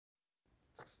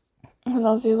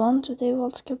Hello everyone, today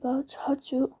we'll talk about how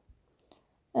to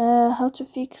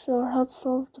fix or how to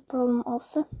solve the problem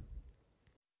of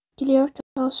clear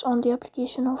cache on the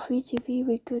application of WeTV.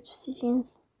 We go to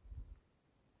settings.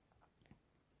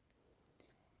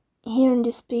 Here in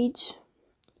this page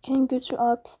you can go to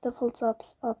apps, default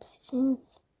apps, app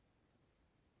settings.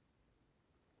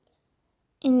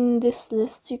 In this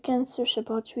list you can search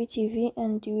about WeTV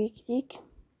and do a click.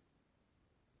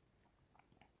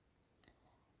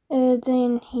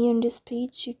 Then here in this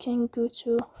page you can go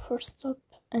to first stop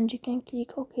and you can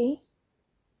click OK.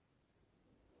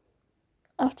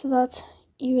 After that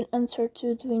you will enter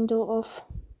to the window of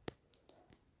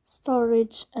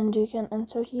storage and you can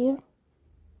enter here.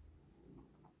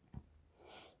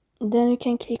 Then you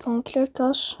can click on clear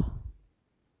cache.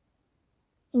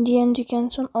 In the end you can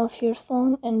turn off your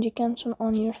phone and you can turn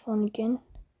on your phone again.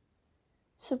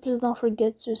 So please don't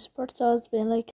forget to support us by liking